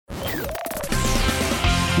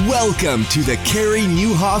Welcome to the Carey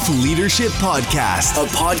Nieuwhof Leadership Podcast, a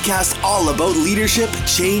podcast all about leadership,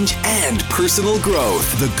 change, and personal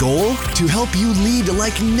growth. The goal? To help you lead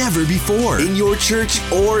like never before in your church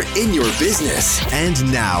or in your business.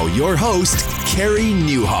 And now, your host, Carey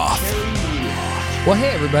Nieuwhof. Well, hey,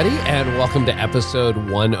 everybody, and welcome to episode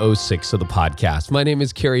 106 of the podcast. My name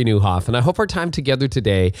is Carey Nieuwhof, and I hope our time together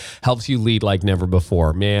today helps you lead like never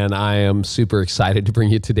before. Man, I am super excited to bring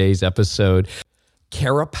you today's episode.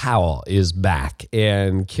 Kara Powell is back,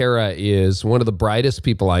 and Kara is one of the brightest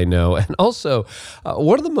people I know, and also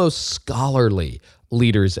one of the most scholarly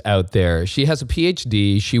leaders out there. She has a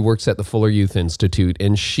PhD. She works at the Fuller Youth Institute,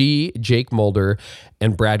 and she, Jake Mulder,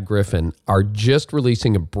 and Brad Griffin are just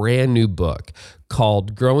releasing a brand new book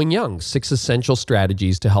called Growing Young, 6 Essential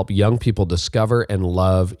Strategies to Help Young People Discover and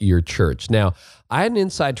Love Your Church. Now, I had an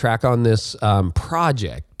inside track on this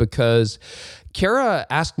project because Kara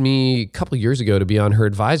asked me a couple of years ago to be on her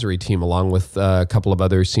advisory team along with a couple of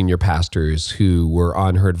other senior pastors who were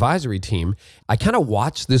on her advisory team. I kind of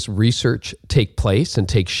watched this research take place and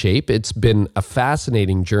take shape. It's been a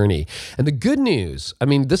fascinating journey. And the good news, I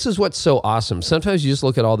mean, this is what's so awesome. Sometimes you just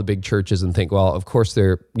look at all the big churches and think, well, of course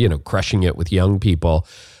they're, crushing it with young people.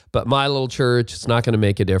 But my little church, it's not going to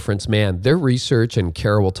make a difference. Man, their research, and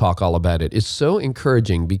Kara will talk all about it, is so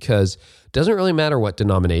encouraging because it doesn't really matter what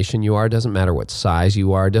denomination you are, doesn't matter what size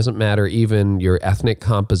you are, doesn't matter even your ethnic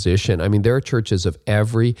composition. I mean, there are churches of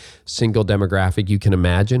every single demographic you can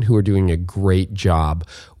imagine who are doing a great job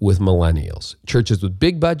with millennials. Churches with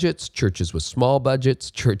big budgets, churches with small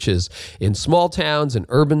budgets, churches in small towns and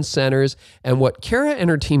urban centers. And what Kara and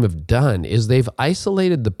her team have done is they've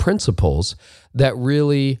isolated the principles that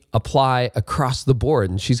really apply across the board.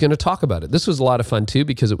 And she's going to talk about it. This was a lot of fun too,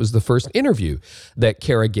 because it was the first interview that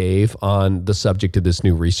Kara gave on the subject of this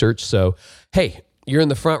new research. So, hey, you're in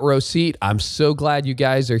the front row seat. I'm so glad you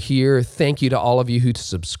guys are here. Thank you to all of you who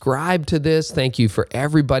subscribe to this. Thank you for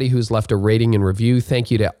everybody who's left a rating and review.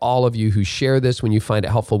 Thank you to all of you who share this when you find it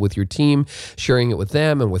helpful with your team, sharing it with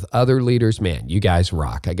them and with other leaders. Man, you guys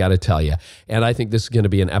rock, I got to tell you. And I think this is going to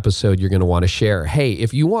be an episode you're going to want to share. Hey,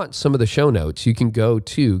 if you want some of the show notes, you can go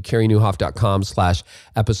to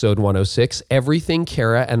careynieuwhof.com/episode 106. Everything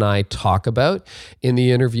Kara and I talk about in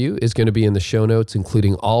the interview is going to be in the show notes,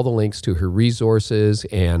 including all the links to her resources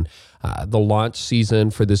and the launch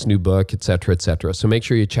season for this new book, et cetera, et cetera. So make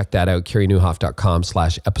sure you check that out,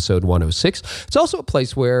 careynieuwhof.com/episode 106. It's also a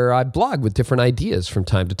place where I blog with different ideas from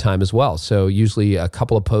time to time as well. So usually a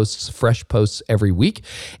couple of posts, fresh posts every week,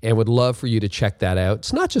 and would love for you to check that out.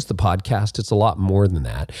 It's not just the podcast, it's a lot more than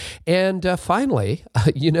that. And finally,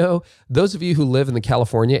 those of you who live in the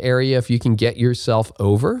California area, if you can get yourself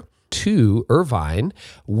over to Irvine,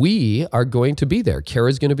 we are going to be there.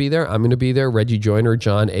 Kara's going to be there. I'm going to be there. Reggie Joyner,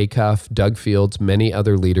 John Acuff, Doug Fields, many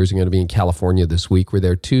other leaders are going to be in California this week. We're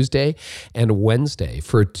there Tuesday and Wednesday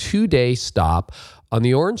for a 2-day stop on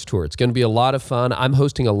the Orange Tour. It's going to be a lot of fun. I'm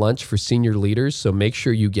hosting a lunch for senior leaders, so make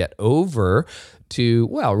sure you get over to,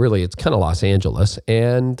 really, it's kind of Los Angeles,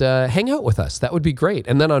 and hang out with us. That would be great.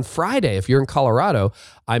 And then on Friday, if you're in Colorado,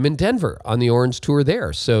 I'm in Denver on the Orange Tour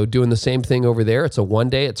there. So doing the same thing over there. It's a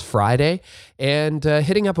one-day, it's Friday, and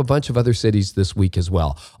hitting up a bunch of other cities this week as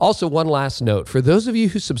well. Also, one last note. For those of you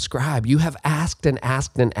who subscribe, you have asked and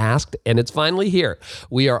asked and asked, and it's finally here.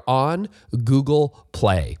 We are on Google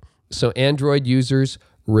Play. So Android users,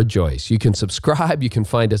 rejoice. You can subscribe. You can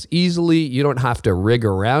find us easily. You don't have to rig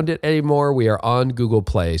around it anymore. We are on Google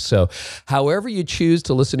Play. So however you choose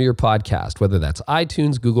to listen to your podcast, whether that's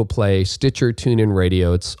iTunes, Google Play, Stitcher, TuneIn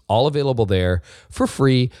Radio, it's all available there for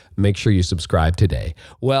free. Make sure you subscribe today.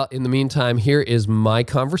 Well, in the meantime, here is my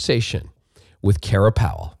conversation with Kara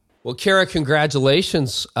Powell. Well, Kara,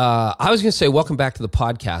 congratulations. I was going to say welcome back to the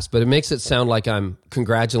podcast, but it makes it sound like I'm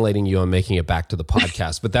congratulating you on making it back to the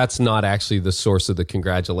podcast, but that's not actually the source of the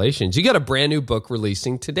congratulations. You got a brand new book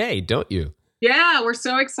releasing today, don't you? Yeah, we're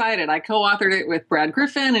so excited. I co-authored it with Brad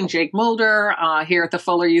Griffin and Jake Mulder here at the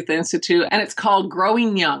Fuller Youth Institute, and it's called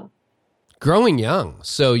Growing Young. Growing Young.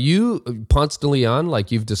 So you, Ponce de Leon,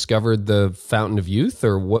 like you've discovered the fountain of youth,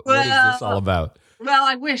 or what is this all about? Well,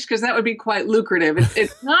 I wish, because that would be quite lucrative.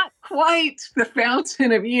 It's not quite the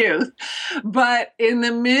fountain of youth, but in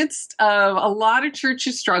the midst of a lot of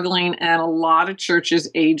churches struggling and a lot of churches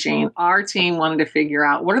aging, our team wanted to figure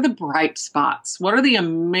out what are the bright spots? What are the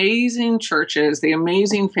amazing churches, the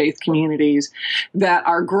amazing faith communities that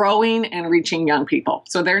are growing and reaching young people?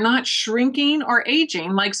 So they're not shrinking or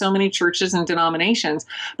aging like so many churches and denominations,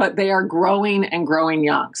 but they are growing and growing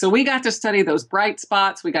young. So we got to study those bright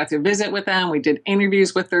spots. We got to visit with them. We did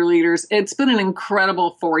interviews with their leaders. It's been an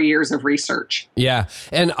incredible 4 years years of research. Yeah.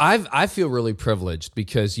 And I feel really privileged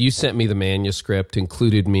because you sent me the manuscript,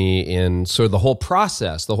 included me in sort of the whole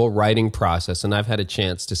process, the whole writing process. And I've had a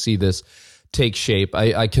chance to see this take shape.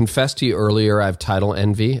 I confessed to you earlier, I have title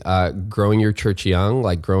envy, growing your church young,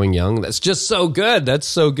 like growing young. That's just so good. That's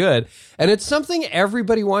so good. And it's something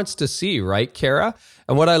everybody wants to see, right, Kara?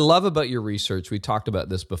 And what I love about your research, we talked about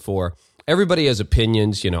this before, everybody has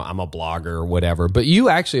opinions, I'm a blogger or whatever, but you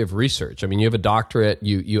actually have research. I mean, you have a doctorate,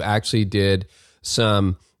 you actually did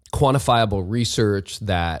some quantifiable research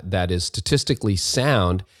that is statistically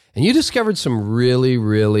sound, and you discovered some really,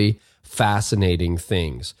 really fascinating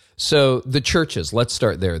things. So the churches, let's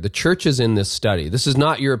start there. The churches in this study, this is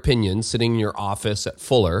not your opinion sitting in your office at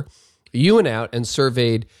Fuller. You went out and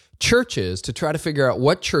surveyed churches to try to figure out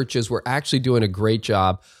what churches were actually doing a great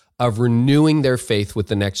job of renewing their faith with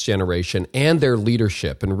the next generation and their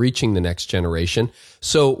leadership and reaching the next generation.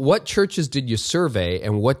 So what churches did you survey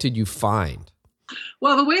and what did you find?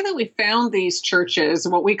 Well, the way that we found these churches,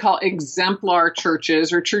 what we call exemplar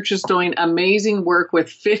churches, or churches doing amazing work with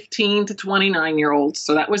 15 to 29-year-olds.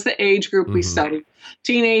 So that was the age group we studied.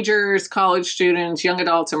 Teenagers, college students, young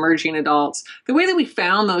adults, emerging adults. The way that we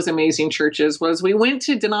found those amazing churches was we went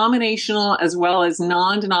to denominational as well as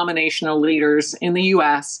non-denominational leaders in the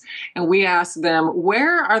U.S., and we asked them,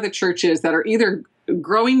 where are the churches that are either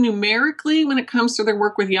growing numerically when it comes to their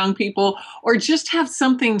work with young people, or just have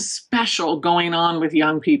something special going on with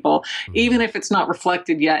young people, even if it's not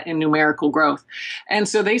reflected yet in numerical growth. And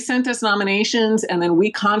so they sent us nominations, and then we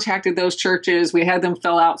contacted those churches. We had them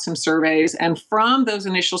fill out some surveys. And from those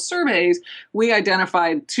initial surveys, we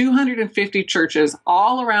identified 250 churches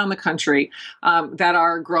all around the country that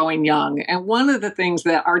are growing young. And one of the things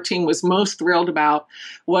that our team was most thrilled about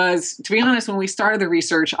was, to be honest, when we started the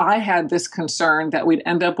research, I had this concern that we'd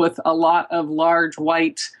end up with a lot of large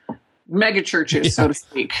white mega churches, so to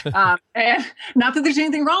speak. And not that there's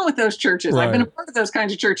anything wrong with those churches. Right. I've been a part of those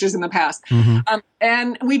kinds of churches in the past.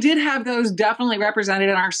 And we did have those definitely represented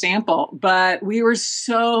in our sample, but we were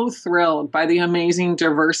so thrilled by the amazing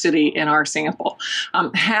diversity in our sample.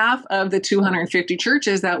 Half of the 250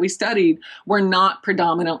 churches that we studied were not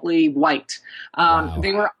predominantly white. Wow.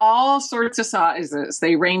 They were all sorts of sizes.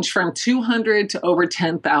 They ranged from 200 to over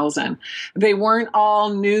 10,000. They weren't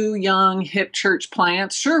all new, young, hip church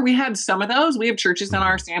plants. Sure, we had some of those. We have churches in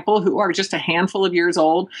our sample who are just a handful of years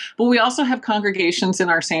old, but we also have congregations in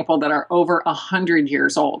our sample that are over 100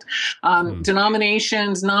 years old.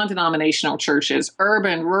 Denominations, non-denominational churches,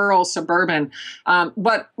 urban, rural, suburban.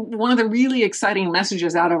 But one of the really exciting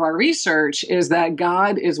messages out of our research is that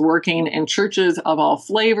God is working in churches of all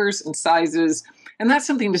flavors and sizes, and that's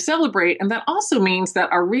something to celebrate. And that also means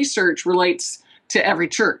that our research relates to every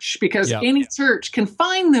church, because any church can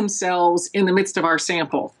find themselves in the midst of our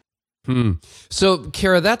sample. So,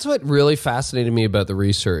 Kara, that's what really fascinated me about the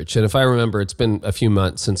research. And if I remember, it's been a few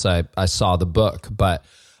months since I saw the book, but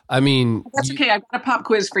I mean... That's okay. I've got a pop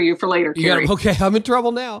quiz for you for later, Carrie. Okay, I'm in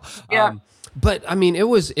trouble now. Yeah. But I mean, it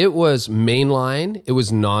was mainline, it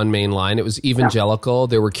was non-mainline, it was evangelical.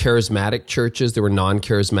 There were charismatic churches, there were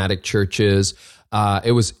non-charismatic churches.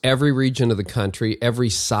 It was every region of the country, every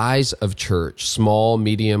size of church, small,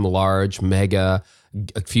 medium, large, mega,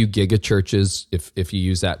 a few giga churches, if you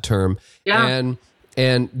use that term,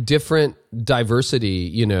 and different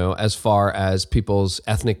diversity, as far as people's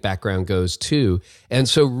ethnic background goes too. And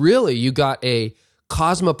so really you got a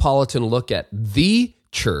cosmopolitan look at the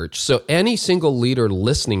church. So any single leader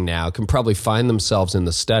listening now can probably find themselves in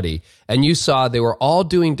the study. And you saw they were all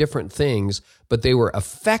doing different things, but they were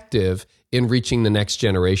effective in reaching the next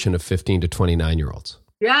generation of 15 to 29-year-olds.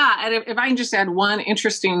 Yeah, and if I can just add one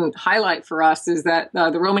interesting highlight for us is that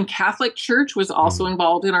the Roman Catholic Church was also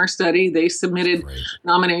involved in our study. They submitted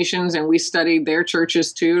nominations, and we studied their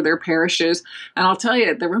churches too, their parishes. And I'll tell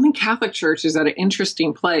you, the Roman Catholic Church is at an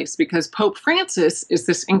interesting place because Pope Francis is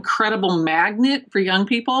this incredible magnet for young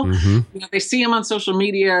people. They see him on social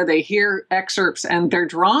media, they hear excerpts, and they're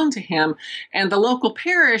drawn to him. And the local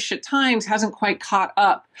parish at times hasn't quite caught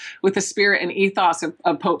up with the spirit and ethos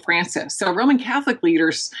of Pope Francis. So Roman Catholic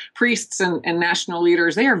leaders, priests and national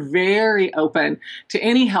leaders, they are very open to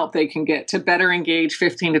any help they can get to better engage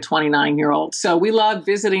 15 to 29-year-olds. So we love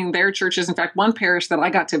visiting their churches. In fact, one parish that I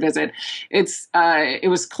got to visit, it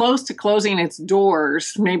was close to closing its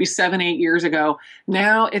doors maybe 7-8 years ago.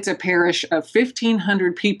 Now it's a parish of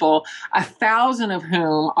 1,500 people, 1,000 of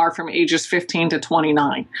whom are from ages 15 to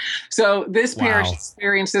 29. So this parish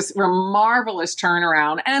experienced this marvelous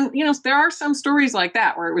turnaround. And, there are some stories like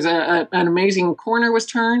that where it was an amazing corner was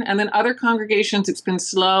turned, and then other congregations, it's been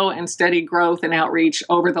slow and steady growth and outreach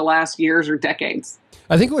over the last years or decades.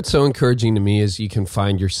 I think what's so encouraging to me is you can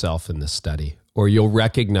find yourself in this study, or you'll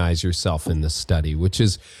recognize yourself in this study, which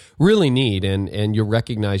is really neat, and you'll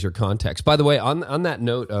recognize your context. By the way, on that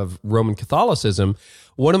note of Roman Catholicism,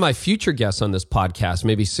 one of my future guests on this podcast,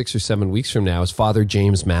 maybe 6 or 7 weeks from now, is Father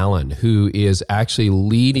James Mallon, who is actually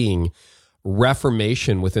leading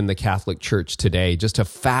Reformation within the Catholic Church today. Just a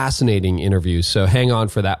fascinating interview. So hang on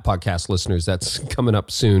for that, podcast listeners. That's coming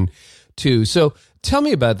up soon too. So tell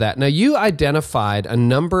me about that. Now, you identified a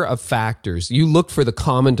number of factors. You look for the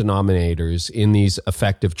common denominators in these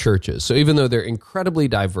effective churches. So even though they're incredibly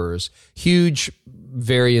diverse, huge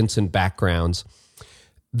variance in backgrounds,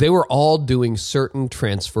 they were all doing certain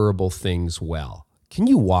transferable things well. Can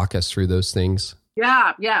you walk us through those things?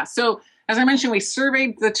 Yeah. So as I mentioned, we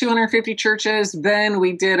surveyed the 250 churches. Then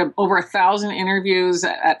we did over 1,000 interviews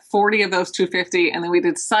at 40 of those 250. And then we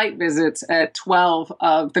did site visits at 12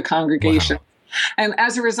 of the congregation. Wow. And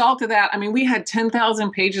as a result of that, I mean, we had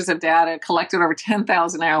 10,000 pages of data collected over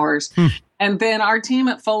 10,000 hours. And then our team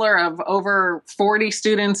at Fuller of over 40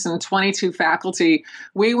 students and 22 faculty,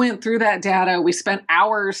 we went through that data. We spent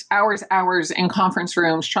hours in conference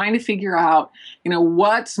rooms trying to figure out,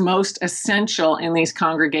 what's most essential in these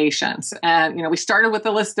congregations. And, we started with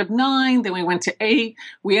a list of 9, then we went to 8.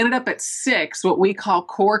 We ended up at 6, what we call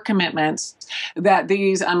core commitments that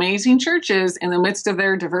these amazing churches in the midst of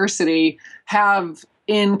their diversity have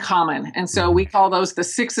in common. And so we call those the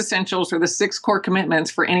 6 essentials, or the 6 core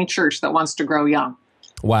commitments for any church that wants to grow young.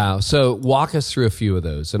 Wow. So walk us through a few of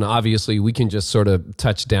those. And obviously we can just sort of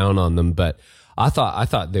touch down on them, but I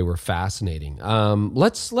thought they were fascinating.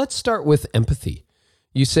 Let's start with empathy.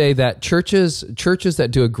 You say that churches that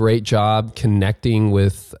do a great job connecting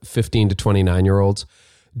with 15 to 29-year-olds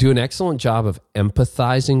do an excellent job of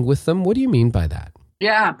empathizing with them. What do you mean by that?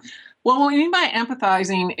 Yeah. Well, what we mean by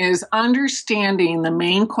empathizing is understanding the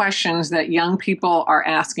main questions that young people are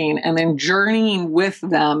asking and then journeying with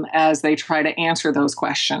them as they try to answer those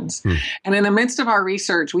questions. And in the midst of our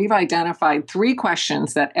research, we've identified 3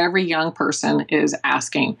 questions that every young person is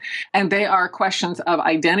asking. And they are questions of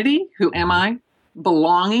identity, who am I?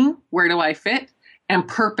 Belonging, where do I fit? And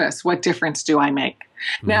purpose, what difference do I make?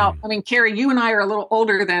 Now, I mean, Carrie, you and I are a little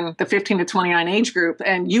older than the 15 to 29 age group,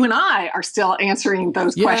 and you and I are still answering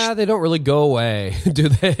those questions. Yeah, they don't really go away, do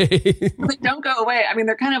they? They don't go away. I mean,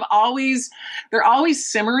 they're kind of always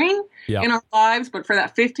simmering in our lives, but for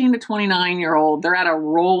that 15 to 29-year-old, they're at a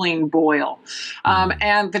rolling boil.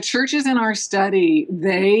 And the churches in our study,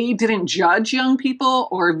 they didn't judge young people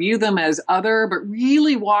or view them as other, but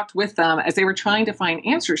really walked with them as they were trying to find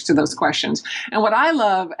answers to those questions. And what I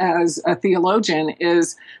love as a theologian is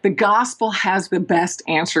the gospel has the best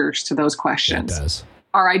answers to those questions. It does.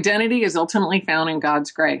 Our identity is ultimately found in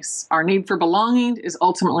God's grace. Our need for belonging is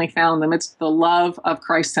ultimately found in the midst of the love of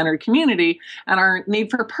Christ-centered community. And our need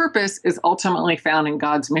for purpose is ultimately found in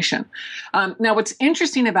God's mission. Now, what's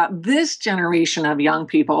interesting about this generation of young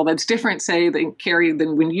people that's different, say, than Carrie,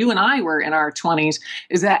 than when you and I were in our 20s,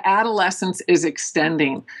 is that adolescence is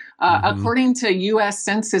extending. According to U.S.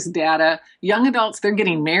 Census data, young adults, they're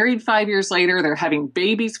getting married 5 years later. They're having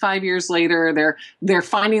babies 5 years later. They're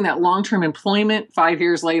finding that long-term employment 5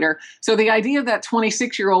 years later. So the idea of that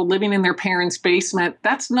 26-year-old living in their parents' basement,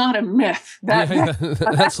 that's not a myth.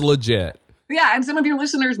 That's legit. Yeah, and some of your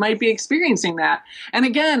listeners might be experiencing that. And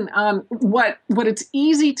again, what it's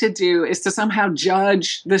easy to do is to somehow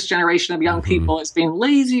judge this generation of young people as being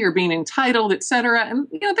lazy or being entitled, et cetera. And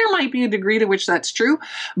there might be a degree to which that's true.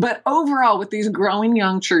 But overall, what these growing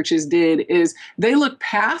young churches did is they looked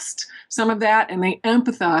past some of that and they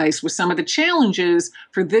empathized with some of the challenges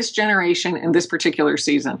for this generation in this particular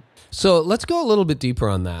season. So let's go a little bit deeper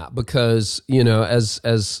on that because,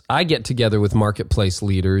 as I get together with marketplace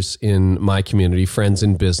leaders in my community, friends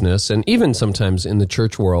in business, and even sometimes in the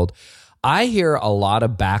church world, I hear a lot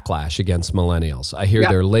of backlash against millennials. I hear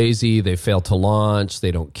they're lazy, they fail to launch,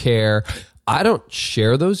 they don't care. I don't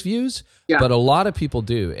share those views, but a lot of people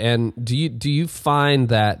do. And do you find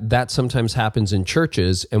that sometimes happens in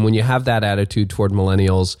churches? And when you have that attitude toward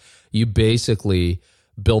millennials, you basically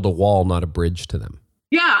build a wall, not a bridge to them.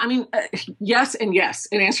 Yeah, I mean, yes and yes.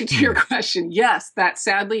 In answer to your question, yes, that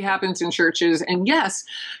sadly happens in churches. And yes,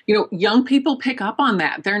 young people pick up on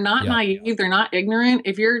that. They're not naive. They're not ignorant.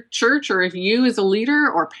 If your church or if you as a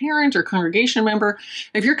leader or parent or congregation member,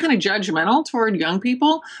 if you're kind of judgmental toward young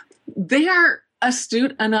people, they are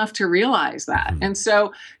astute enough to realize that. And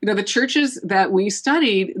so, the churches that we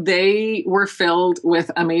studied, they were filled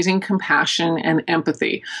with amazing compassion and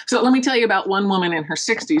empathy. So let me tell you about one woman in her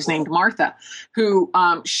 60s named Martha, who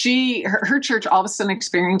her church all of a sudden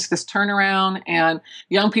experienced this turnaround, and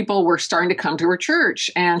young people were starting to come to her church.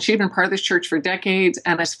 And she'd been part of this church for decades.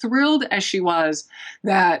 And as thrilled as she was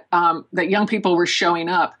that young people were showing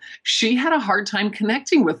up, she had a hard time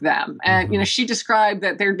connecting with them. And, she described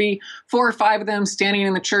that there'd be 4 or 5 of them standing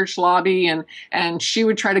in the church lobby, and she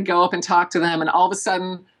would try to go up and talk to them, and all of a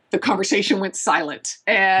sudden the conversation went silent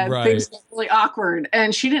and things got really awkward,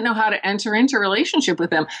 and she didn't know how to enter into a relationship with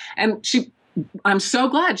them. And I'm so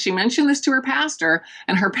glad she mentioned this to her pastor,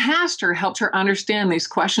 and her pastor helped her understand these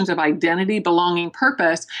questions of identity, belonging,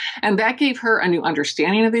 purpose, and that gave her a new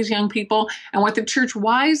understanding of these young people. And what the church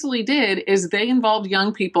wisely did is they involved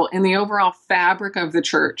young people in the overall fabric of the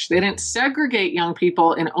church. They didn't segregate young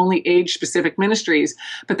people in only age-specific ministries,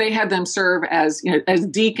 but they had them serve as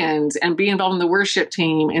deacons and be involved in the worship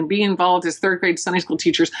team and be involved as third-grade Sunday school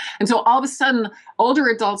teachers. And so all of a sudden, older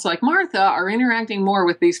adults like Martha are interacting more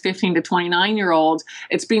with these 15 to 29-year-olds.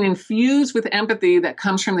 It's being infused with empathy that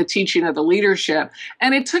comes from the teaching of the leadership.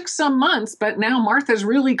 And it took some months, but now Martha's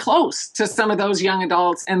really close to some of those young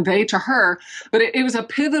adults and they to her. But it was a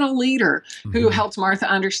pivotal leader who helped Martha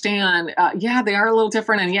understand, they are a little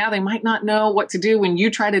different, and they might not know what to do when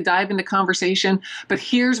you try to dive into conversation, but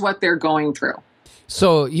here's what they're going through.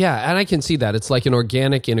 So, and I can see that. It's like an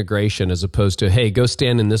organic integration as opposed to, hey, go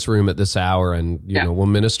stand in this room at this hour and, we'll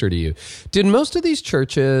minister to you. Did most of these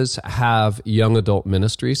churches have young adult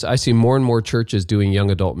ministries? I see more and more churches doing young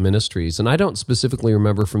adult ministries, and I don't specifically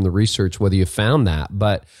remember from the research whether you found that,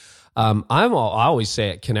 but I always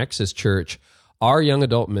say at Connexus Church, our young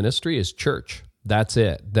adult ministry is church. That's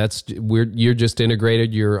it. You're just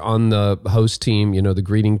integrated. You're on the host team, the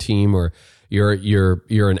greeting team, or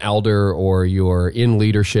you're an elder, or you're in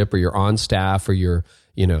leadership, or you're on staff, or you're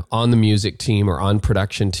on the music team or on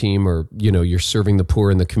production team, or you're serving the poor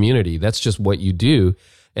in the community. That's just what you do.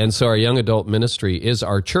 And so our young adult ministry is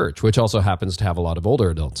our church, which also happens to have a lot of older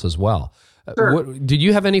adults as well. Sure. Did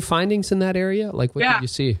you have any findings in that area? Like, what did you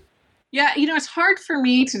see? Yeah, it's hard for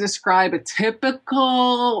me to describe a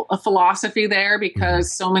typical philosophy there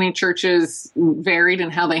because so many churches varied in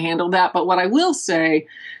how they handled that. But what I will say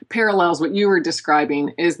parallels what you were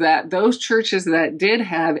describing is that those churches that did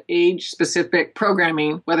have age-specific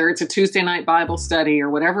programming, whether it's a Tuesday night Bible study or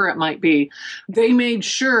whatever it might be, they made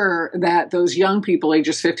sure that those young people,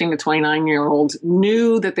 ages 15 to 29-year-olds,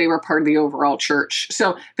 knew that they were part of the overall church.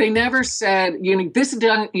 So they never said, this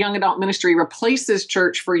young adult ministry replaces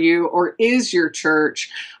church for you or is your church.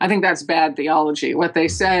 I think that's bad theology. What they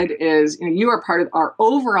said is, you are part of our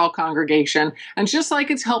overall congregation. And just like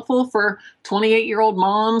it's helpful for 28-year-old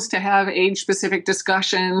moms to have age-specific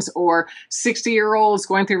discussions, or 60-year-olds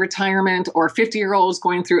going through retirement, or 50-year-olds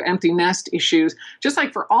going through empty nest issues, just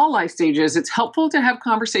like for all life stages, it's helpful to have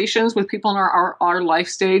conversations with people in our life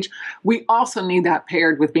stage. We also need that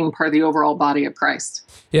paired with being part of the overall body of Christ.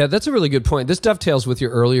 Yeah, that's a really good point. This dovetails with your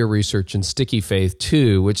earlier research in Sticky Faith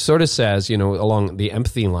too, which sort of says, along the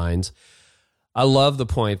empathy lines, I love the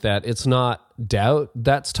point that it's not doubt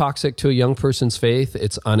that's toxic to a young person's faith.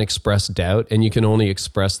 It's unexpressed doubt, and you can only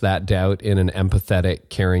express that doubt in an empathetic,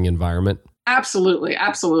 caring environment. Absolutely,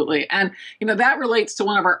 absolutely. And, that relates to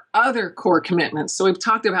one of our other core commitments. So we've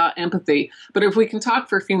talked about empathy, but if we can talk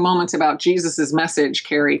for a few moments about Jesus's message,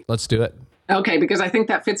 Carrie. Let's do it. Okay, because I think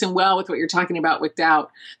that fits in well with what you're talking about with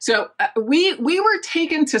doubt. So we were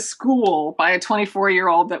taken to school by a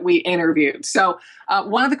 24-year-old that we interviewed. So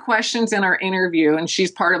one of the questions in our interview, and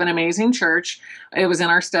she's part of an amazing church, it was in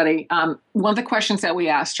our study, one of the questions that we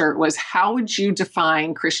asked her was, how would you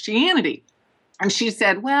define Christianity? And she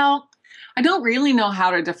said, well, I don't really know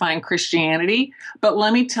how to define Christianity, but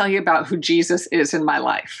let me tell you about who Jesus is in my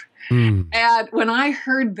life. And when I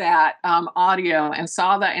heard that audio and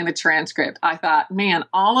saw that in the transcript, I thought, man,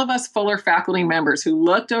 all of us Fuller faculty members who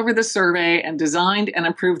looked over the survey and designed and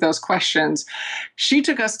improved those questions, she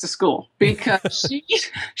took us to school because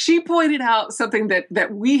she pointed out something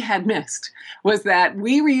that we had missed, was that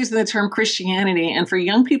we were using the term Christianity. And for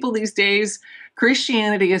young people these days,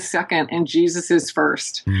 Christianity is second and Jesus is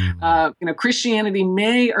first. Christianity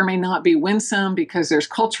may or may not be winsome because there's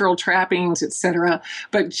cultural trappings, etc.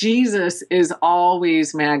 But Jesus is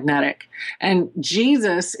always magnetic. And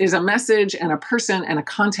Jesus is a message and a person and a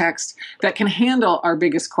context that can handle our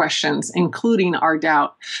biggest questions, including our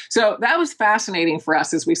doubt. So that was fascinating for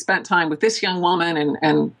us as we spent time with this young woman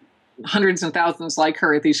and hundreds and thousands like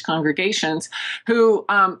her at these congregations, who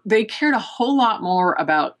they cared a whole lot more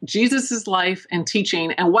about Jesus's life and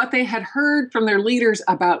teaching and what they had heard from their leaders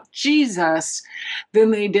about Jesus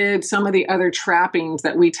than they did some of the other trappings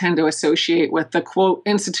that we tend to associate with the, quote,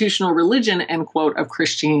 institutional religion, end quote, of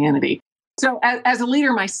Christianity. So as a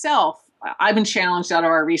leader myself, I've been challenged out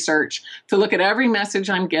of our research to look at every message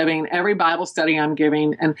I'm giving, every Bible study I'm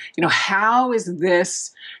giving, and how is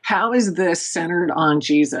this centered on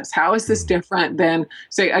Jesus? How is this different than,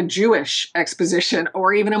 say, a Jewish exposition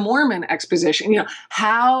or even a Mormon exposition?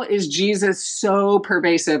 How is Jesus so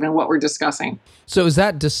pervasive in what we're discussing? So is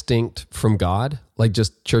that distinct from God? Like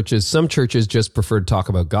just churches, some churches just prefer to talk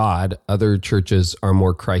about God. Other churches are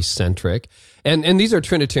more Christ-centric. And these are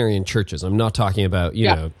Trinitarian churches. I'm not talking about,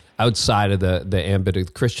 outside of the ambit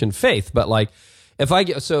of Christian faith. But like,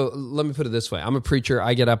 so let me put it this way. I'm a preacher.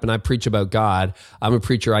 I get up and I preach about God. I'm a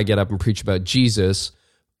preacher. I get up and preach about Jesus.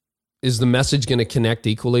 Is the message going to connect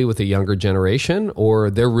equally with a younger generation,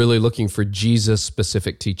 or they're really looking for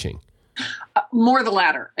Jesus-specific teaching? More the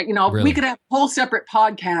latter. Really? We could have a whole separate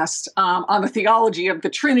podcast on the theology of the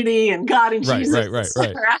Trinity and God and Jesus. Right.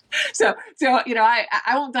 So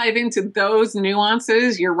I won't dive into those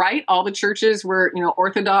nuances. You're right. All the churches were,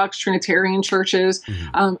 Orthodox Trinitarian churches.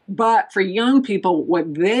 Mm-hmm. But for young people, what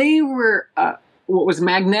was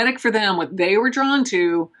magnetic for them, what they were drawn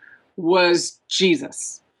to was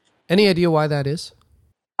Jesus. Any idea why that is?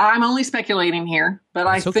 I'm only speculating here, but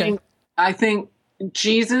I think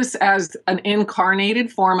Jesus as an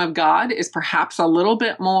incarnated form of God is perhaps a little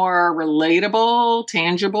bit more relatable,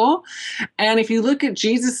 tangible. And if you look at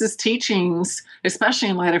Jesus's teachings, especially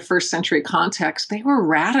in light of first century context, they were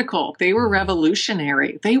radical. They were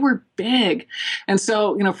revolutionary. They were big. And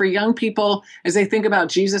so, for young people, as they think about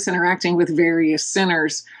Jesus interacting with various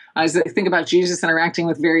sinners, as they think about Jesus interacting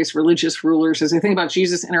with various religious rulers, as they think about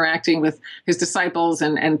Jesus interacting with his disciples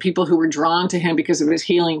and people who were drawn to him because of his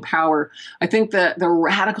healing power, I think that the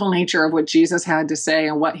radical nature of what Jesus had to say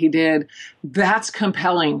and what he did, that's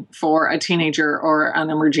compelling for a teenager or an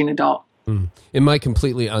emerging adult. In my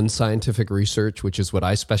completely unscientific research, which is what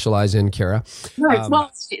I specialize in, Kara. Right. Well,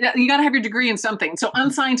 you got to have your degree in something. So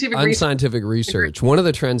unscientific research. One of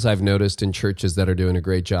the trends I've noticed in churches that are doing a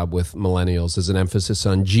great job with millennials is an emphasis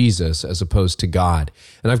on Jesus as opposed to God.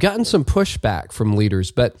 And I've gotten some pushback from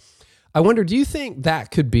leaders, but I wonder, do you think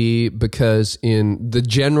that could be because in the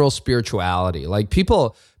general spirituality, like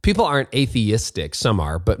people aren't atheistic, some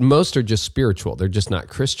are, but most are just spiritual. They're just not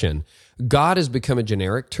Christian. God has become a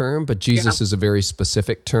generic term, but Jesus is a very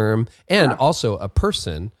specific term and also a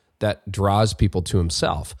person that draws people to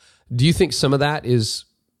himself. Do you think some of that is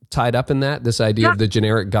tied up in that, this idea of the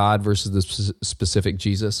generic God versus the specific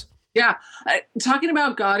Jesus? Yeah. Talking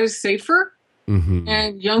about God is safer,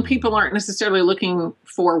 and young people aren't necessarily looking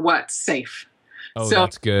for what's safe. Oh, so,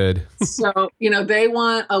 that's good. So, they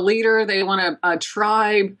want a leader, they want a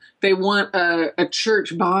tribe, they want a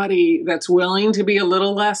church body that's willing to be a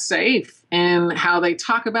little less safe in how they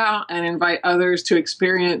talk about and invite others to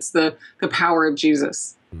experience the power of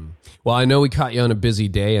Jesus. Well, I know we caught you on a busy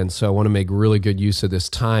day, and so I want to make really good use of this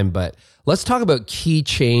time, but let's talk about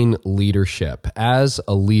keychain leadership. As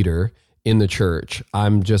a leader in the church,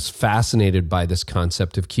 I'm just fascinated by this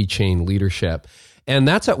concept of keychain leadership. And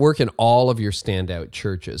that's at work in all of your standout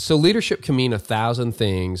churches. So leadership can mean 1,000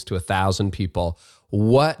 things to 1,000 people.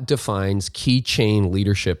 What defines keychain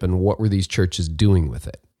leadership, and what were these churches doing with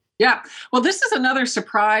it? Yeah. Well, this is another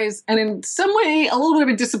surprise and in some way a little bit of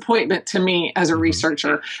a disappointment to me as a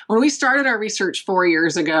researcher. When we started our research 4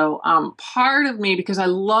 years ago, part of me, because I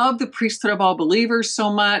love the priesthood of all believers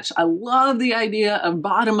so much, I love the idea of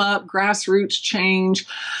bottom-up grassroots change.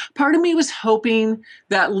 Part of me was hoping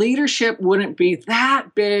that leadership wouldn't be that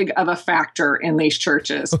big of a factor in these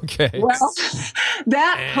churches. Okay. Well,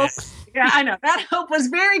 that hope... Yeah, I know. That hope was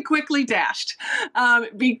very quickly dashed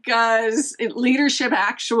because leadership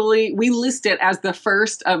actually, we list it as the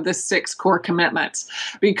first of the 6 core commitments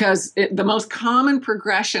because the most common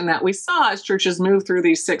progression that we saw as churches move through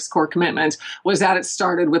these 6 core commitments was that it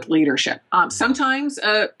started with leadership. Sometimes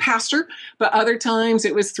a pastor, but other times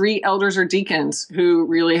it was 3 elders or deacons who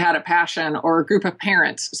really had a passion, or a group of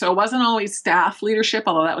parents. So it wasn't always staff leadership,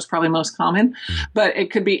 although that was probably most common, but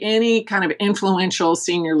it could be any kind of influential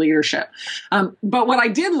senior leadership. leadership. But what I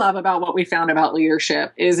did love about what we found about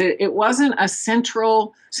leadership is it wasn't a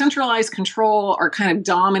centralized control or kind of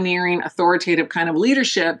domineering, authoritative kind of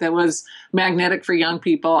leadership that was magnetic for young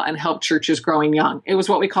people and helped churches growing young. It was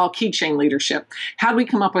what we call key chain leadership. How did we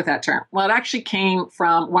come up with that term? Well, it actually came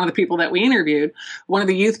from one of the people that we interviewed, one of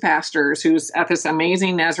the youth pastors who's at this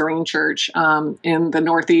amazing Nazarene church in the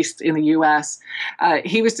Northeast in the U.S.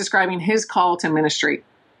 He was describing his call to ministry.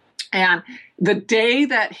 And the day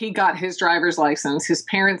that he got his driver's license, his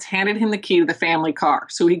parents handed him the key to the family car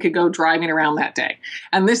so he could go driving around that day.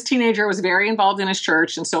 And this teenager was very involved in his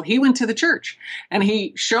church. And so he went to the church and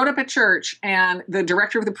he showed up at church, and the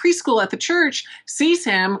director of the preschool at the church sees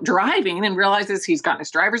him driving and realizes he's gotten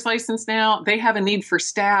his driver's license now. They have a need for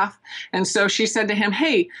staff. And so she said to him,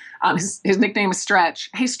 hey, his nickname is Stretch.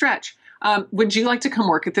 Hey, Stretch, would you like to come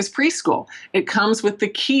work at this preschool? It comes with the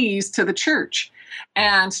keys to the church.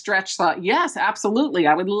 And Stretch thought, yes, absolutely.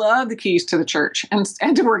 I would love the keys to the church and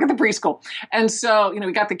to work at the preschool. And so,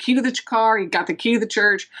 he got the key to the car, he got the key to the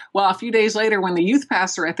church. Well, a few days later, when the youth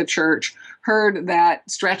pastor at the church heard that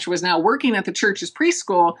Stretch was now working at the church's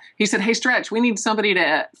preschool, he said, hey, Stretch, we need somebody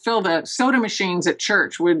to fill the soda machines at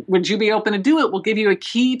church. Would you be open to do it? We'll give you a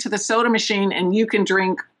key to the soda machine and you can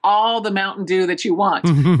drink all the Mountain Dew that you want.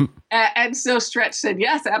 And so Stretch said,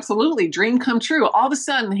 yes, absolutely. Dream come true. All of a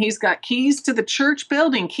sudden, he's got keys to the church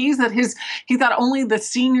building, keys that he thought only the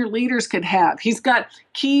senior leaders could have. He's got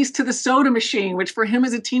keys to the soda machine, which for him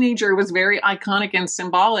as a teenager was very iconic and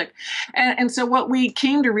symbolic. And so what we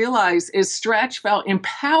came to realize is Stretch felt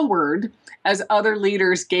empowered as other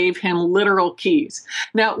leaders gave him literal keys.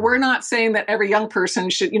 Now, we're not saying that every young person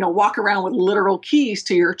should, walk around with literal keys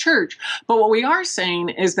to your church. But what we are saying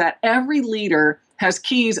is that every leader has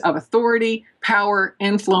keys of authority, power,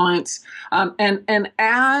 influence. And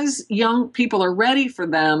as young people are ready for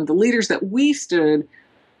them, the leaders that we studied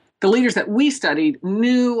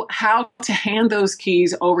knew how to hand those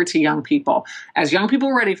keys over to young people. As young people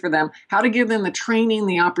were ready for them, how to give them the training,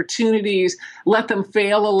 the opportunities, let them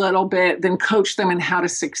fail a little bit, then coach them in how to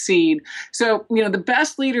succeed. So, the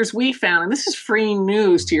best leaders we found, and this is free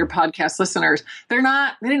news to your podcast listeners, they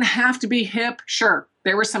didn't have to be hip. Sure,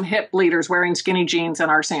 there were some hip leaders wearing skinny jeans in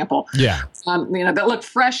our sample. Yeah. That looked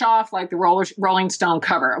fresh off like the Rolling Stone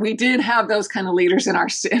cover. We did have those kind of leaders in our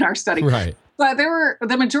study. Right. But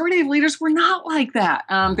the majority of leaders were not like that.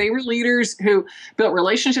 They were leaders who built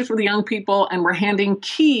relationships with the young people and were handing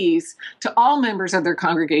keys to all members of their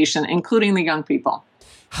congregation, including the young people.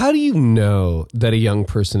 How do you know that a young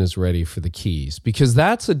person is ready for the keys? Because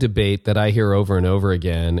that's a debate that I hear over and over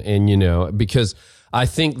again. And, because I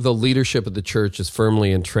think the leadership of the church is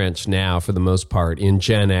firmly entrenched now, for the most part, in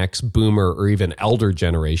Gen X, Boomer, or even elder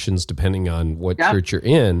generations, depending on what church you're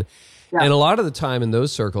in. Yeah. And a lot of the time in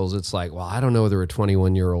those circles, it's like, well, I don't know whether a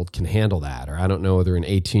 21-year-old can handle that, or I don't know whether an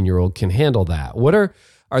 18-year-old can handle that. What are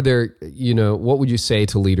there, what would you say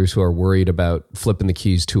to leaders who are worried about flipping the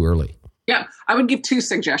keys too early? Yeah, I would give two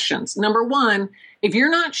suggestions. Number one, if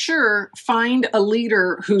you're not sure, find a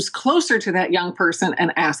leader who's closer to that young person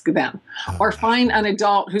and ask them. Or find an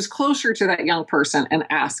adult who's closer to that young person and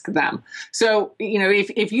ask them. So,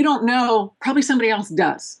 if you don't know, probably somebody else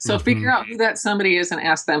does. So figure out who that somebody is and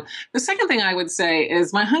ask them. The second thing I would say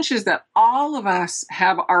is my hunch is that all of us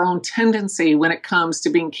have our own tendency when it comes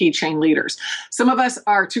to being key chain leaders. Some of us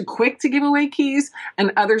are too quick to give away keys,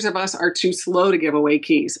 and others of us are too slow to give away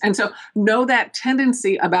keys. And so know that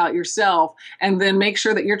tendency about yourself, and then make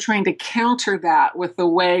sure that you're trying to counter that with the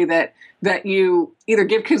way that you either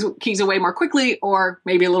give keys away more quickly or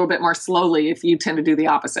maybe a little bit more slowly if you tend to do the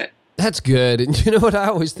opposite. That's good. And you know what I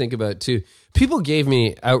always think about too? People gave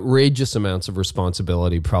me outrageous amounts of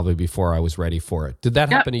responsibility probably before I was ready for it. Did that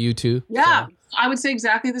happen to you too? Yeah. So, I would say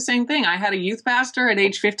exactly the same thing. I had a youth pastor at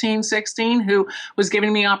age 15, 16 who was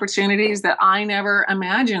giving me opportunities that I never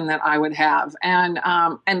imagined that I would have. And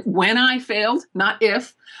when I failed, not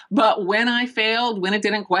if, but when I failed, when it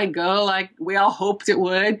didn't quite go like we all hoped it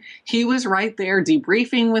would, he was right there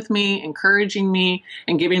debriefing with me, encouraging me,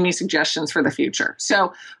 and giving me suggestions for the future.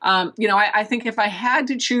 So, I think if I had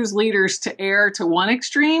to choose leaders to err to one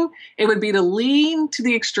extreme, it would be to lean to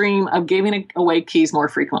the extreme of giving away keys more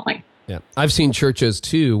frequently. Yeah. I've seen churches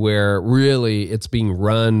too where really it's being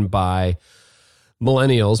run by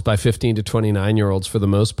millennials, by 15 to 29-year-olds for the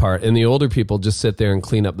most part. And the older people just sit there and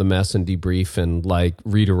clean up the mess and debrief and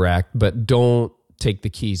redirect, but don't take the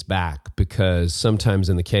keys back, because sometimes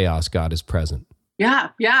in the chaos, God is present. Yeah.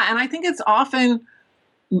 Yeah. And I think it's often,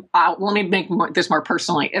 let me make this more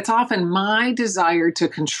personally. It's often my desire to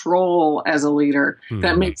control as a leader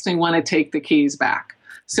that makes me want to take the keys back.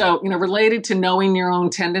 So, related to knowing your own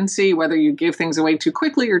tendency, whether you give things away too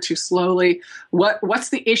quickly or too slowly, what's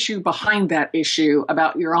the issue behind that issue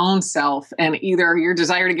about your own self, and either your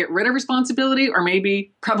desire to get rid of responsibility, or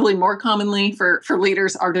maybe probably more commonly for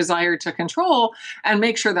leaders, our desire to control and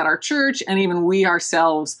make sure that our church and even we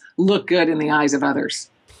ourselves look good in the eyes of others.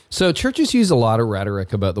 So churches use a lot of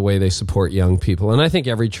rhetoric about the way they support young people. And I think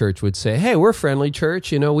every church would say, hey, we're a friendly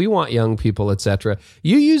church, we want young people, etc.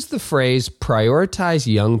 You use the phrase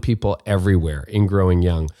prioritize young people everywhere in Growing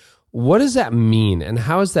Young. What does that mean? And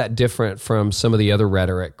how is that different from some of the other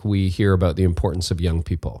rhetoric we hear about the importance of young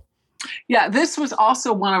people? Yeah, this was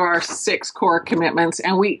also one of our 6 core commitments,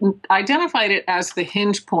 and we identified it as the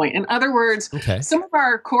hinge point. In other words, Some of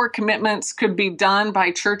our core commitments could be done by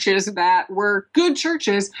churches that were good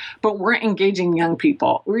churches, but weren't engaging young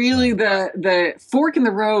people. Really, the fork in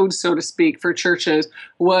the road, so to speak, for churches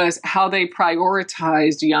was how they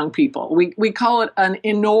prioritized young people. We call it an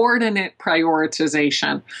inordinate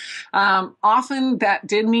prioritization. Often that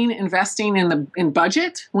did mean investing in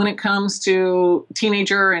budget when it comes to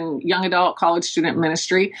teenager and young adult college student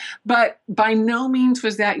ministry, but by no means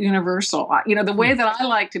was that universal. The way that I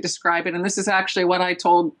like to describe it, and this is actually what I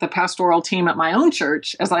told the pastoral team at my own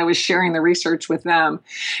church as I was sharing the research with them,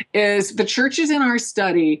 is the churches in our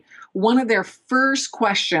study, one of their first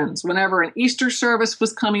questions whenever an Easter service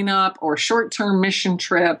was coming up, or short-term mission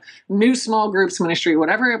trip, new small groups ministry,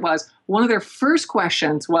 whatever it was, one of their first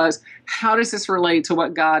questions was, how does this relate to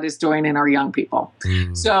what God is doing in our young people?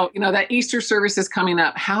 So, that Easter service is coming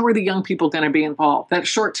up. How are the young people going to be involved? That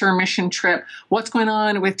short-term mission trip, what's going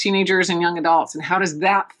on with teenagers and young adults? And how does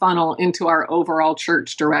that funnel into our overall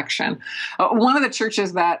church direction? One of the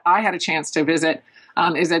churches that I had a chance to visit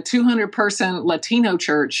is a 200-person Latino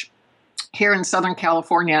church here in Southern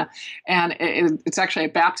California, and it's actually a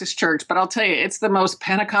Baptist church, but I'll tell you, it's the most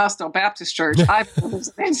Pentecostal Baptist church I've ever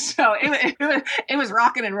seen. So it was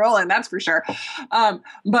rocking and rolling, that's for sure.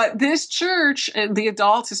 But this church, the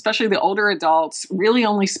adults, especially the older adults, really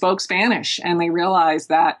only spoke Spanish, and they realized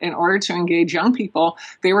that in order to engage young people,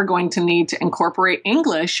 they were going to need to incorporate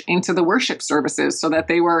English into the worship services so that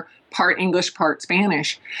they were part English, part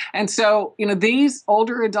Spanish. And so, these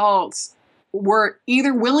older adults were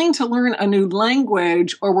either willing to learn a new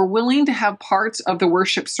language, or were willing to have parts of the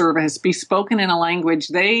worship service be spoken in a language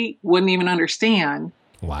they wouldn't even understand.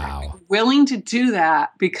 Wow. Willing to do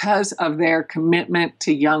that because of their commitment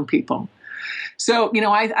to young people. So,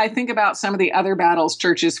 I think about some of the other battles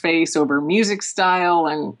churches face over music style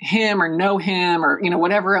and hymn or no hymn, or,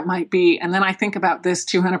 whatever it might be. And then I think about this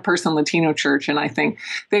 200-person Latino church, and I think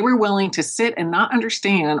they were willing to sit and not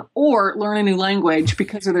understand or learn a new language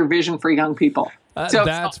because of their vision for young people. So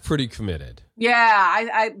that's pretty committed.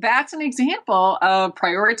 Yeah, that's an example of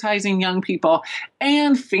prioritizing young people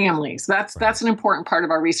and families. That's an important part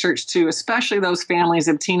of our research too, especially those families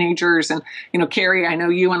of teenagers. And, Carrie, I know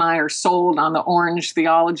you and I are sold on the orange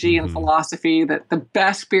theology and philosophy that the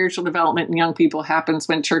best spiritual development in young people happens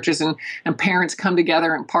when churches and parents come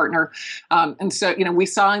together and partner. And so, we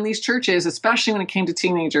saw in these churches, especially when it came to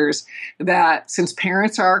teenagers, that since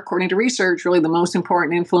parents are, according to research, really the most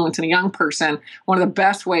important influence in a young person, one of the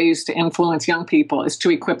best ways to influence young people is to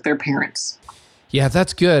equip their parents. Yeah,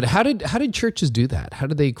 that's good. How did churches do that? How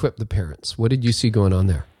did they equip the parents? What did you see going on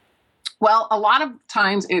there? Well, a lot of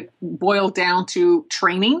times it boiled down to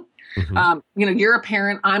training. You're a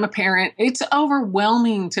parent, I'm a parent. It's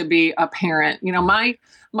overwhelming to be a parent.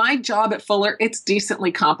 My job at Fuller, it's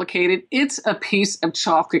decently complicated. It's a piece of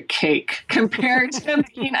chocolate cake compared to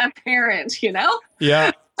being a parent,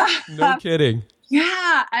 Yeah, no kidding.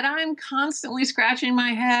 Yeah, and I'm constantly scratching my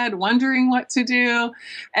head, wondering what to do.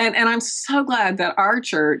 And I'm so glad that our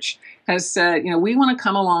church has said, we want to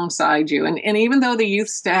come alongside you. And even though the youth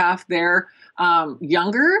staff, they're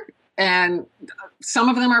younger, and some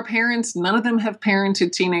of them are parents, none of them have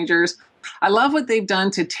parented teenagers. I love what they've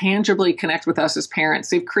done to tangibly connect with us as parents.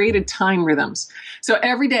 They've created time rhythms. So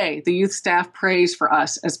every day, the youth staff prays for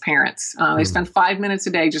us as parents. They spend 5 minutes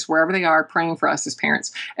a day, just wherever they are, praying for us as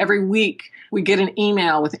parents. Every week, we get an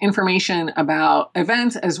email with information about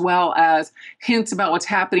events as well as hints about what's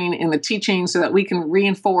happening in the teaching so that we can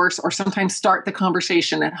reinforce or sometimes start the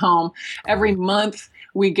conversation at home. Every month,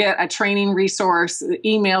 we get a training resource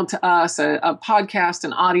emailed to us, a podcast,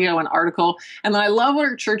 an audio, an article. And then I love what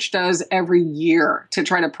our church does every year to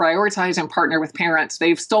try to prioritize and partner with parents.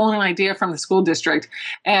 They've stolen an idea from the school district.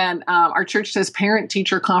 And our church does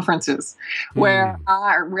parent-teacher conferences where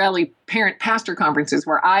really parent pastor conferences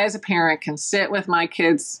where I, as a parent, can sit with my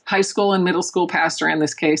kids, high school and middle school pastor in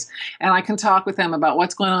this case, and I can talk with them about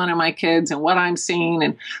what's going on in my kids and what I'm seeing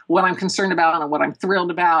and what I'm concerned about and what I'm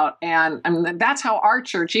thrilled about. And that's how our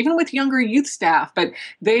church, even with younger youth staff, but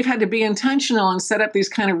they've had to be intentional and set up these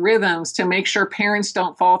kind of rhythms to make sure parents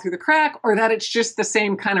don't fall through the crack, or that it's just the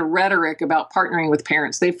same kind of rhetoric about partnering with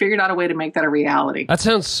parents. They figured out a way to make that a reality. That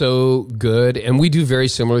sounds so good. And we do very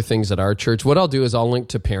similar things at our church. What I'll do is I'll link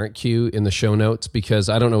to Parent Q in the show notes, because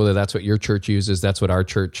I don't know whether that's what your church uses. That's what our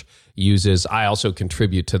church uses. I also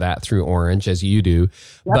contribute to that through Orange, as you do.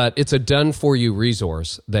 Yep. But it's a done-for-you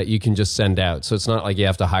resource that you can just send out. So it's not like you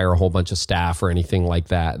have to hire a whole bunch of staff or anything like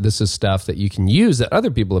that. This is stuff that you can use that other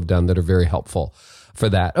people have done that are very helpful for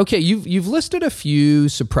that. Okay, you've listed a few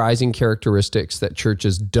surprising characteristics that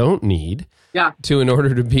churches don't need in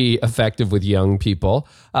order to be effective with young people.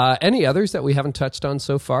 Any others that we haven't touched on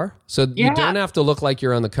so far? So you don't have to look like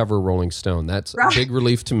you're on the cover of Rolling Stone. That's a big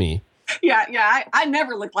relief to me. Yeah. I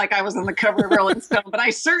never looked like I was on the cover of Rolling Stone, but I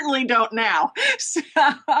certainly don't now. So,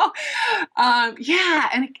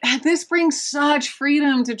 and this brings such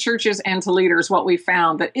freedom to churches and to leaders. What we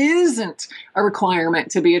found that isn't a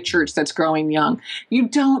requirement to be a church that's growing young. You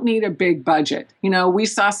don't need a big budget. We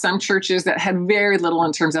saw some churches that had very little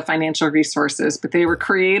in terms of financial resources, but they were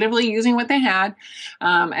creatively using what they had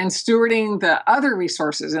and stewarding the other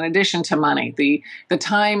resources in addition to money, the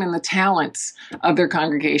time and the talents of their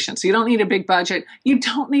congregation. So you don't need a big budget. You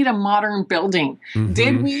don't need a modern building. Mm-hmm.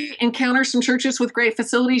 Did we encounter some churches with great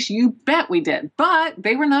facilities? You bet we did, but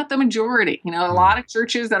they were not the majority. A lot of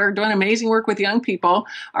churches that are doing amazing work with young people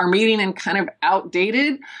are meeting in kind of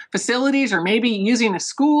outdated facilities, or maybe using a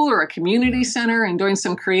school or a community center and doing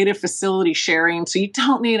some creative facility sharing. So you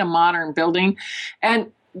don't need a modern building.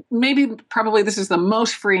 And probably this is the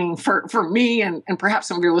most freeing for me and perhaps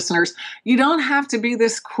some of your listeners. You don't have to be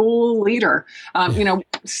this cool leader.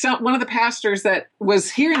 One of the pastors that was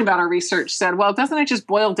hearing about our research said, well, doesn't it just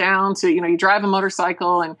boil down to, you drive a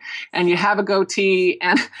motorcycle and you have a goatee?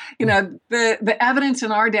 And, the evidence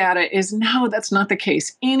in our data is no, that's not the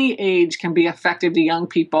case. Any age can be effective to young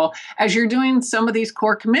people as you're doing some of these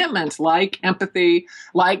core commitments like empathy,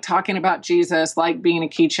 like talking about Jesus, like being a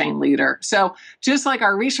keychain leader. So just like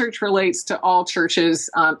our research relates to all churches,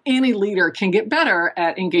 any leader can get better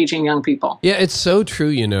at engaging young people. Yeah, it's so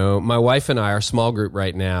true. My wife and I, our small group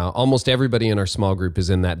right now, almost everybody in our small group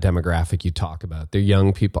is in that demographic you talk about. They're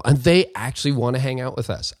young people, and they actually want to hang out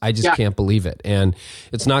with us. I just can't believe it. And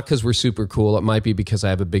it's not because we're super cool. It might be because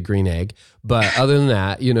I have a big green egg. But other than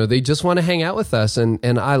that, they just want to hang out with us. And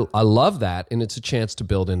I love that. And it's a chance to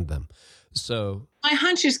build into them. So my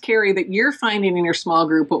hunch is, Carrie, that you're finding in your small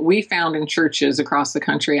group what we found in churches across the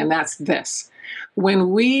country, and that's this.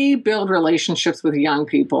 When we build relationships with young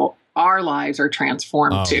people, our lives are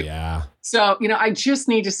transformed too. Yeah. So, I just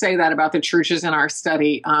need to say that about the churches in our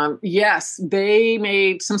study. Yes, they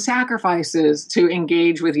made some sacrifices to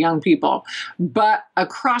engage with young people, but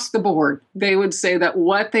across the board, they would say that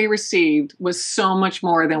what they received was so much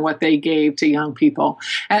more than what they gave to young people.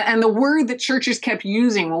 And the word that churches kept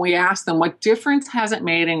using when we asked them, what difference has it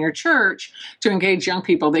made in your church to engage young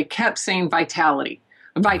people? They kept saying vitality.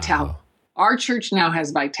 Wow. Our church now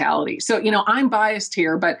has vitality. So, I'm biased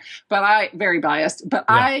here, but very biased, but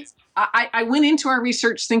yeah. I went into our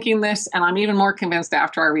research thinking this, and I'm even more convinced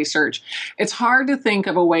after our research. It's hard to think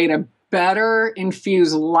of a way to better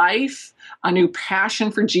infuse life, a new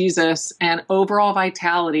passion for Jesus, and overall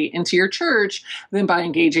vitality into your church than by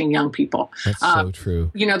engaging young people. That's so true.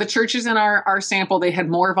 The churches in our sample, they had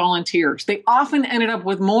more volunteers. They often ended up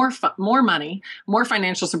with more money, more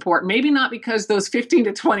financial support, maybe not because those 15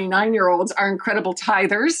 to 29-year-olds are incredible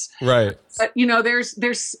tithers. Right. But,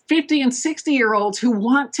 there's 50 and 60-year-olds who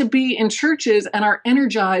want to be in churches and are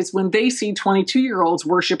energized when they see 22-year-olds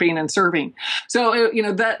worshiping and serving. So,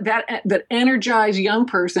 that energized young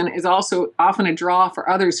person is also often a draw for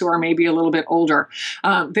others who are maybe a little bit older.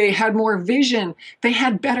 They had more vision. They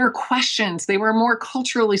had better questions. They were more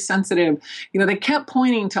culturally sensitive. They kept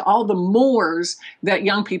pointing to all the mores that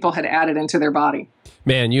young people had added into their body.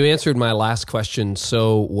 Man, you answered my last question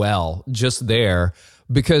so well just there.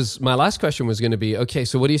 Because my last question was going to be, okay,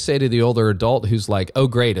 so what do you say to the older adult who's like, oh,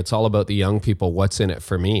 great, it's all about the young people. What's in it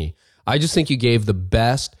for me? I just think you gave the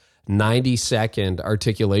best 90-second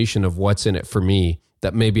articulation of what's in it for me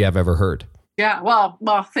that maybe I've ever heard. Yeah, well,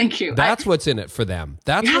 thank you. That's what's in it for them.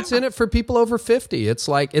 That's what's in it for people over 50. It's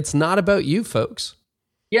like, it's not about you, folks.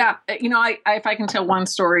 Yeah. If I can tell one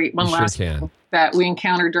story, one last can. That we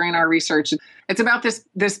encountered during our research. It's about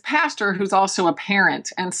this pastor who's also a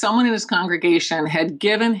parent, and someone in his congregation had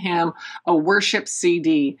given him a worship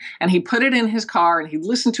CD, and he put it in his car and he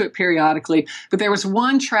listened to it periodically. But there was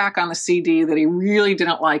one track on the CD that he really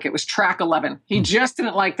didn't like. It was track 11. He just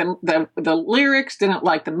didn't like the lyrics, didn't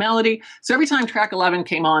like the melody. So every time track 11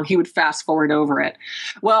 came on, he would fast forward over it.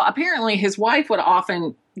 Well, apparently his wife would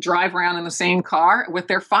often drive around in the same car with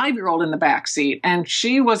their 5-year-old in the back seat. And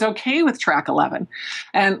she was okay with track 11.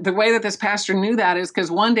 And the way that this pastor knew that is because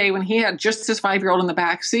one day when he had just his 5-year-old in the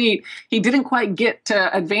back seat, he didn't quite get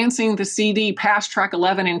to advancing the CD past track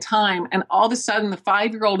 11 in time. And all of a sudden, the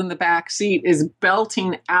 5-year-old in the back seat is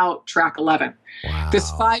belting out track 11. Wow. This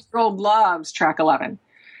 5-year-old loves track 11.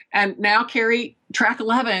 And now, Carrie, track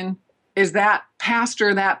 11 is that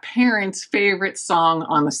pastor, that parent's favorite song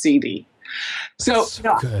on the CD. So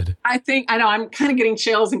good. I know I'm kind of getting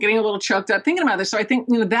chills and getting a little choked up thinking about this. So I think,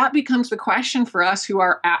 that becomes the question for us who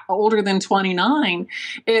are older than 29.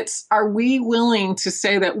 It's, are we willing to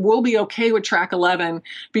say that we'll be okay with track 11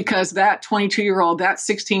 because that 22-year-old, that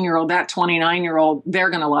 16-year-old, that 29-year-old, they're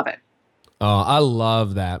going to love it. Oh, I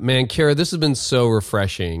love that. Man, Kara, this has been so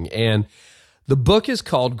refreshing. And the book is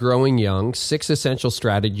called Growing Young, 6 Essential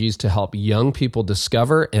Strategies to Help Young People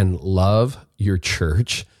Discover and Love Your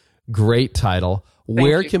Church. Great title.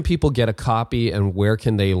 Where can people get a copy and where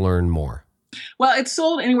can they learn more? Well, it's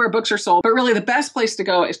sold anywhere books are sold, but really the best place to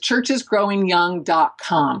go is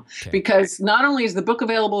churchesgrowingyoung.com because not only is the book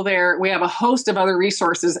available there, we have a host of other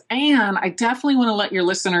resources. And I definitely want to let your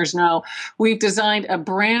listeners know we've designed a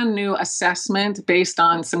brand new assessment based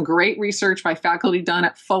on some great research by faculty done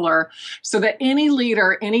at Fuller so that any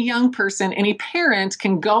leader, any young person, any parent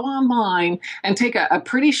can go online and take a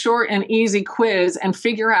pretty short and easy quiz and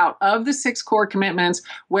figure out of the 6 core commitments,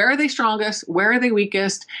 where are they strongest, where are they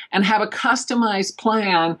weakest, and have a customized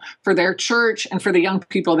plan for their church and for the young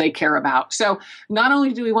people they care about. So not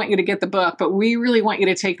only do we want you to get the book, but we really want you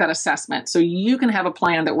to take that assessment so you can have a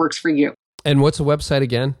plan that works for you. And what's the website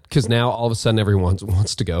again? Because now all of a sudden everyone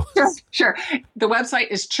wants to go. Sure. The website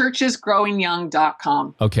is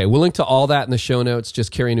churchesgrowingyoung.com. Okay. We'll link to all that in the show notes,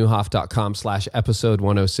 just carrienewhoff.com/episode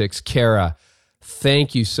 106. Kara,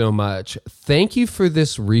 thank you so much. Thank you for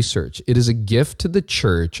this research. It is a gift to the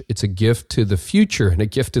church. It's a gift to the future and a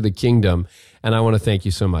gift to the kingdom. And I want to thank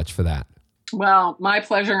you so much for that. Well, my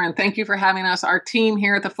pleasure. And thank you for having us. Our team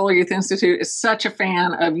here at the Fuller Youth Institute is such a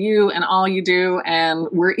fan of you and all you do. And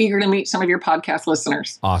we're eager to meet some of your podcast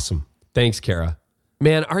listeners. Awesome. Thanks, Kara.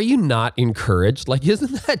 Man, are you not encouraged? Like,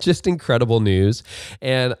 isn't that just incredible news?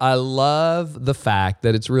 And I love the fact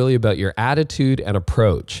that it's really about your attitude and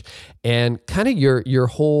approach and kind of your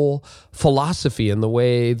whole philosophy and the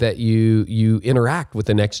way that you interact with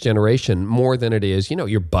the next generation more than it is,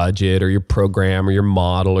 your budget or your program or your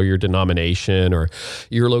model or your denomination or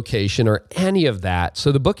your location or any of that.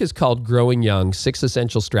 So the book is called Growing Young, 6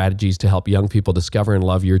 Essential Strategies to Help Young People Discover and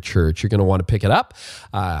Love Your Church. You're going to want to pick it up.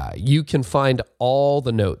 You can find all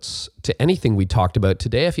the notes to anything we talked about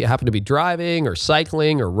today if you happen to be driving or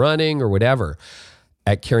cycling or running or whatever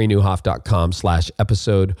at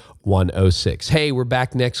carrienewhoff.com/episode 106. Hey, we're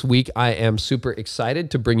back next week. I am super excited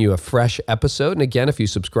to bring you a fresh episode. And again, if you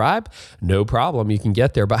subscribe, no problem, you can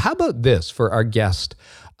get there. But how about this for our guest?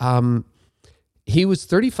 He was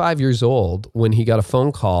 35 years old when he got a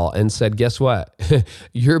phone call and said, guess what?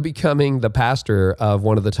 You're becoming the pastor of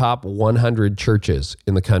one of the top 100 churches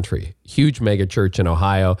in the country. Huge mega church in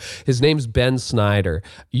Ohio. His name's Ben Snyder.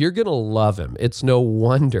 You're going to love him. It's no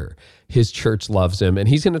wonder his church loves him. And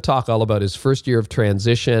he's going to talk all about his first year of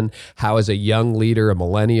transition, how as a young leader, a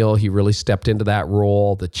millennial, he really stepped into that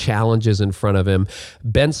role, the challenges in front of him.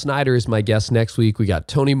 Ben Snyder is my guest next week. We got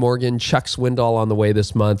Tony Morgan, Chuck Swindoll on the way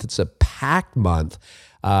this month. It's a packed month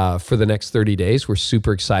for the next 30 days. We're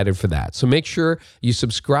super excited for that. So make sure you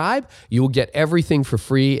subscribe. You will get everything for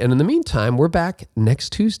free. And in the meantime, we're back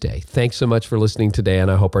next Tuesday. Thanks so much for listening today.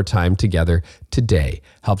 And I hope our time together today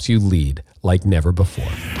helps you lead like never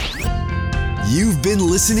before. You've been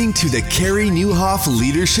listening to the Carey Nieuwhof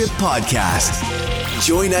Leadership Podcast.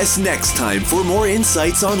 Join us next time for more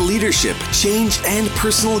insights on leadership, change, and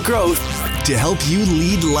personal growth to help you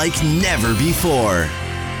lead like never before.